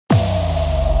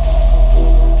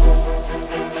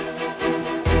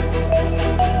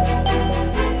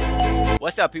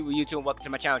What's up, people? YouTube, welcome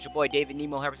to my channel. It's your boy David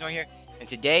Nemo Harrison here, and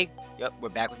today, we're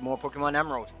back with more Pokemon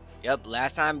Emerald.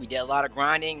 Last time we did a lot of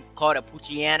grinding, caught a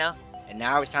Poochyena, and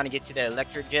now it's time to get to the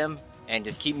Electric Gym and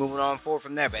just keep moving on forward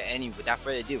from there. But anyway, without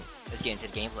further ado, let's get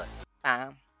into the gameplay.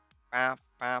 Bow, bow,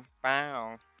 bow,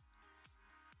 bow.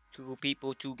 Two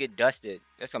people to get dusted.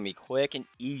 That's gonna be quick and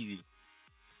easy.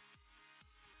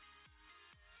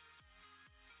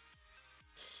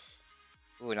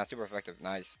 Ooh, not super effective.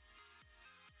 Nice.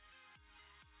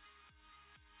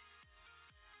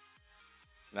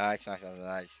 Nice.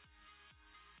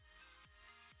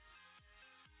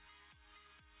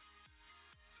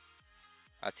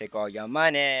 I'll take all your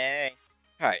money.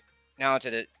 Alright, now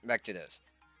back to this.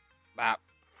 Bop.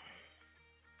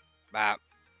 Bop.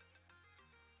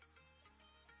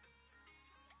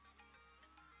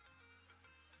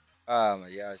 Oh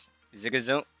my gosh.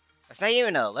 Ziggazoom. That's not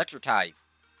even an electro type.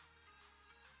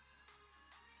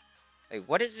 Hey,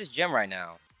 what is this gym right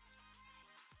now?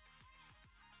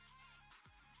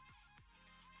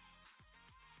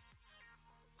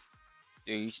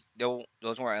 Dude,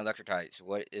 those weren't electro types.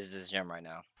 What is this gym right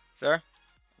now? Sir?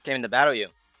 I came in to battle you.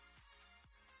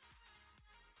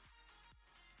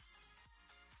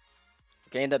 I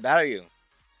came to battle you.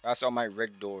 I saw my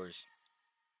rigged doors.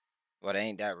 Well, they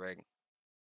ain't that rigged.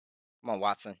 Come on,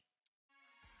 Watson.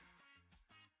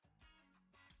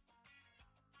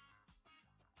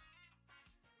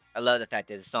 I love the fact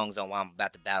that the song's on while I'm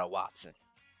about to battle Watson.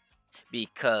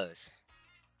 Because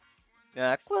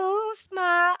I close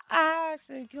my eyes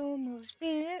and you almost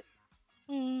feel it.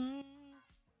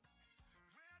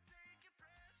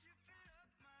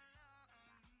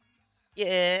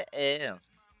 Yeah.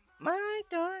 My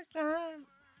thoughts are.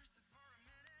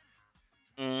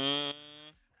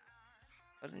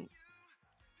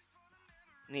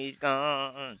 He's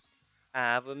gone.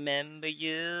 I remember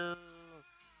you.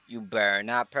 You better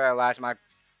not paralyze my.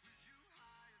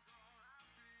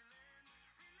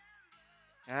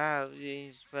 How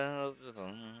we felt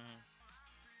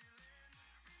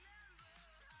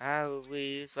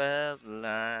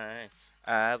like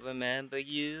I remember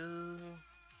you.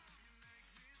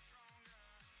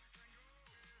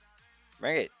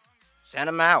 Bring it. Send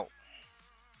him out.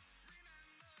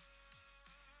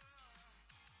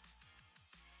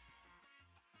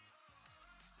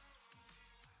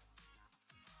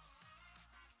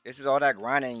 This is all that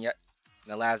grinding in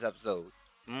the last episode.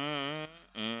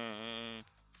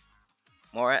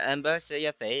 More embers to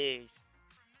your face.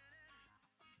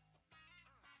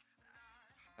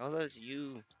 All those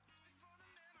you.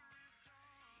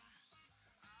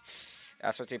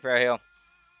 That's what Prayer Hill.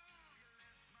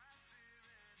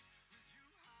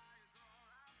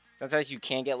 Sometimes you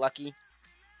can get lucky.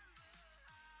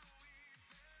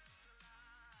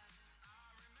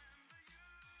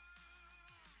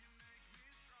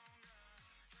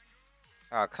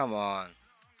 Oh, come on.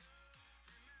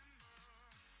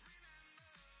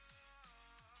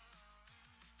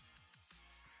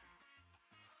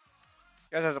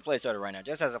 Just as a placeholder right now.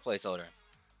 Just as a placeholder.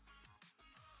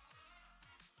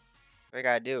 What you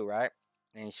gotta do, right?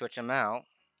 Then you switch them out.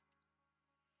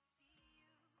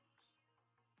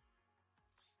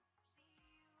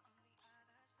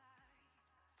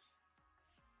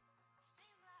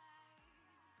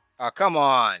 Oh, come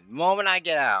on. The moment I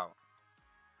get out.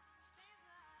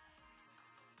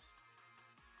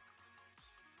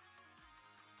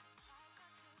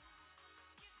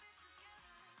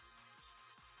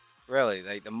 Really,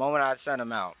 like the moment I send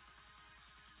them out.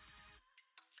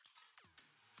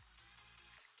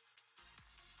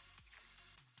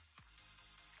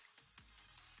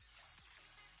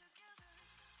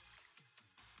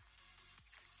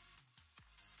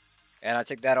 And I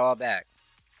take that all back.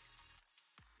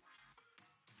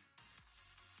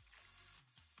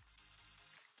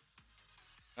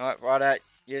 You know what, for all that,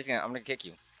 I'm gonna kick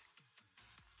you.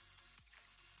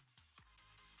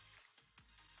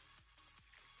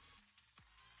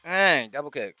 Hey,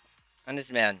 double kick. And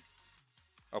this man.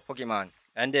 Or Pokemon.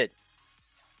 End it.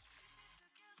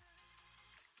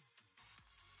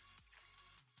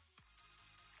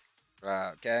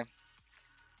 Okay.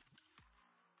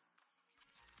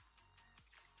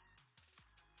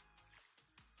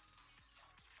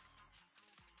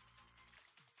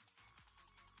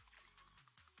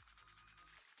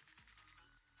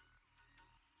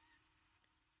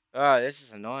 Oh, this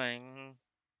is annoying.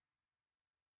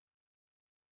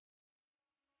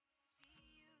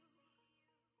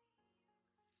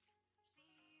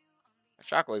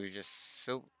 Shockwave is just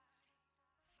so.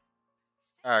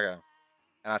 Okay.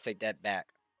 And I'll take that back.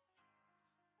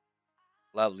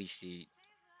 Lovely seed.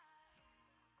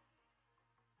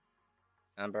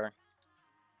 Ember.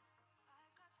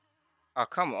 Oh,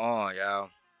 come on, yo.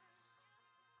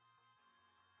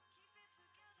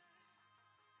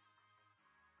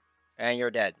 And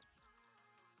you're dead.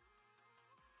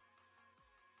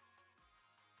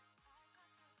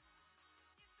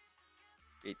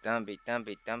 Beat them, beat them,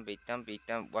 beat them, beat them, beat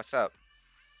them. What's up?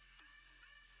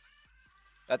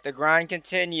 Let the grind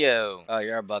continue. Oh,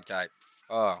 you're a bug type.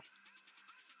 Oh,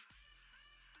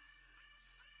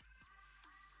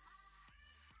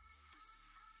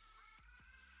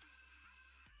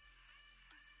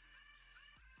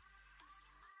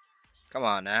 come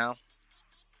on now.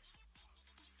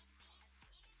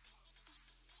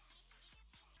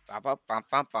 Oh,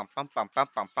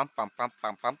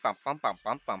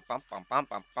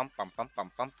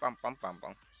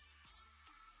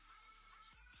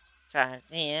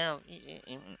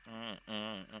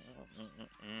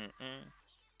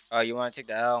 you want to take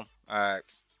the L? Alright.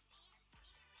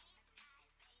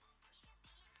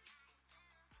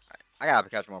 I gotta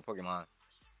catch more Pokemon.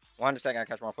 1 second, I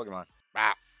catch more Pokemon.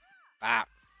 Bop, bop,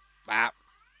 bop,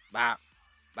 bop,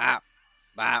 bop,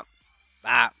 bop,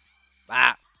 bop,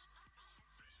 bop.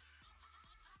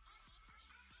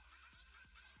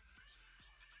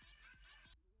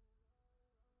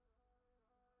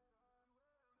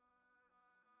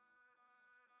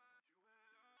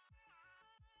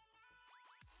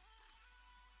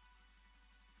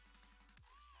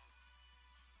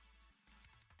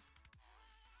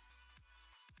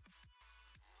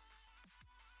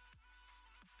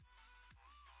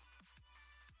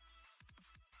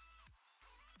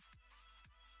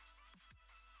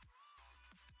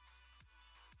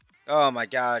 Oh my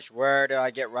gosh, where do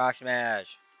I get Rock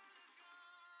Smash?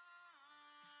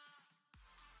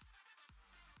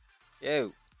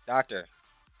 You, Doctor.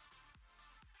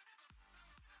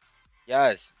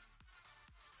 Yes,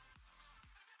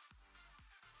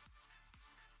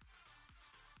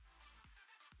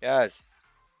 yes.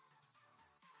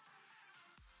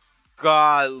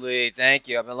 Godly, thank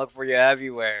you. I've been looking for you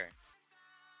everywhere.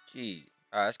 Gee.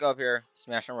 Alright, let's go up here.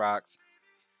 Smash some rocks.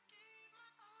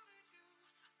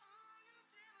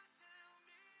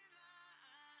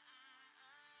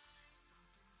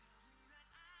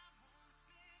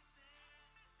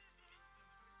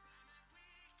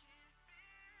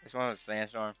 This one was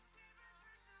Sandstorm.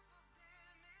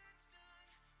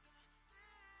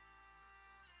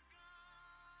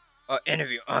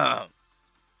 Interview. I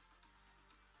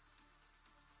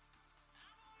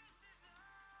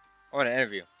want an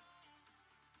interview.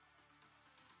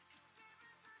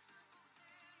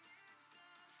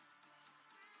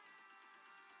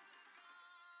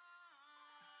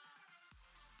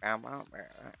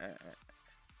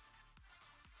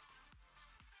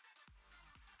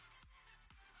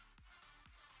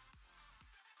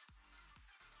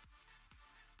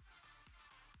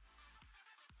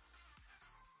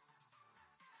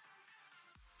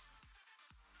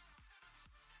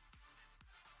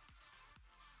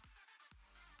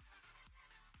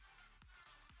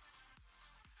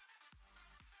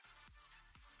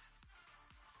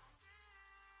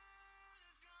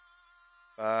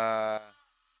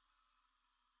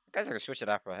 I guess I could switch it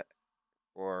out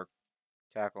for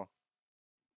tackle.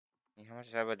 How much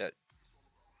is that with that?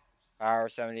 Power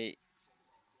 70.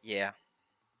 Yeah.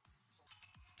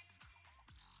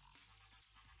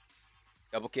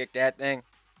 Double kick that thing.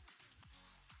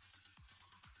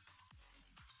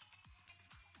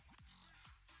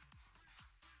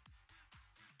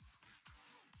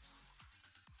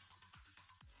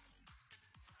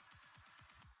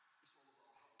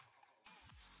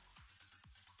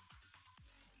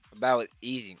 About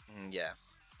easy. Yeah.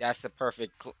 That's the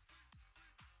perfect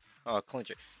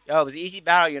clincher. Yo, it was an easy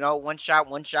battle, you know. One shot,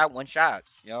 one shot, one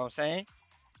shots. You know what I'm saying?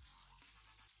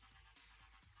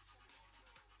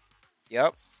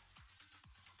 Yep.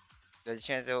 There's a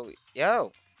chance that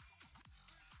yo,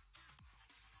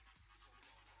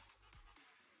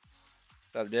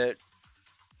 what's up, dude?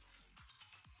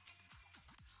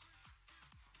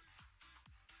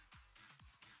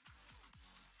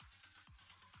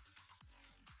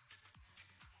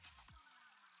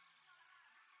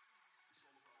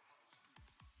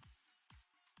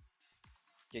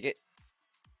 Kick it.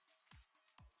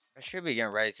 I should be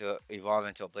getting ready to evolve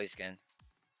into a Blaze skin.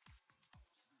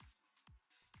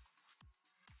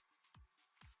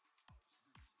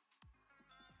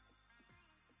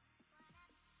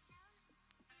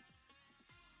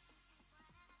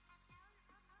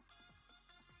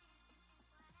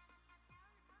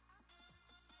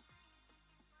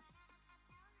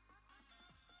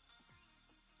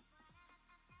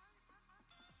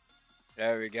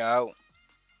 There we go.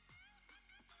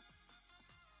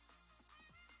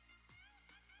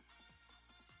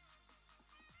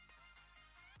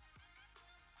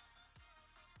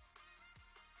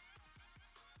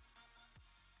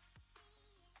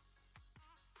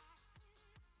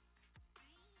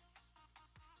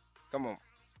 Come on.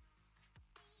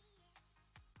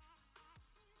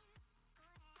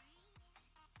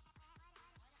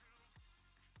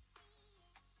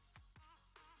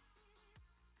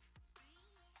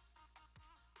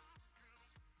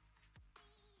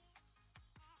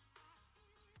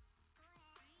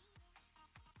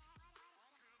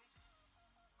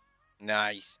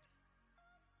 Nice.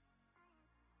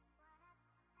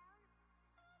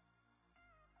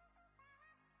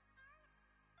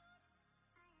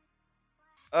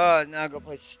 Now go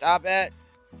play stop at.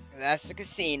 That's the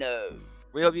casino.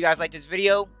 We hope you guys liked this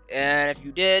video, and if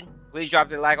you did, please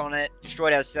drop a like on it,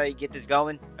 destroy that so you get this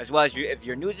going. As well as if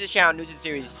you're new to the channel, new to the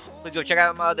series, please go check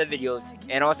out my other videos,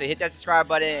 and also hit that subscribe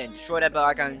button and destroy that bell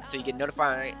icon so you get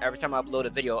notified every time I upload a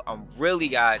video. I'm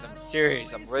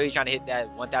serious, I'm really trying to hit that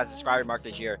 1,000 subscriber mark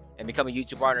this year and become a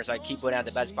YouTube partner so I keep putting out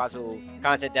the best possible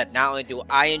content that not only do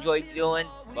I enjoy doing,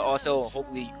 but also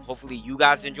hopefully you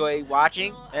guys enjoy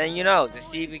watching, and to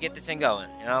see if we get this thing going,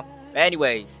 But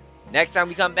anyways, next time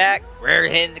we come back, we're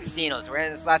hitting the casinos. We're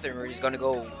hitting the slots, and we're just gonna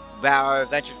go about our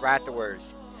adventures right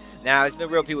afterwards. Now, it's been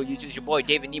real people. YouTube. It's your boy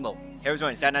David Nemo. Hey,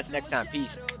 everyone. Sign out to next time.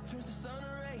 Peace.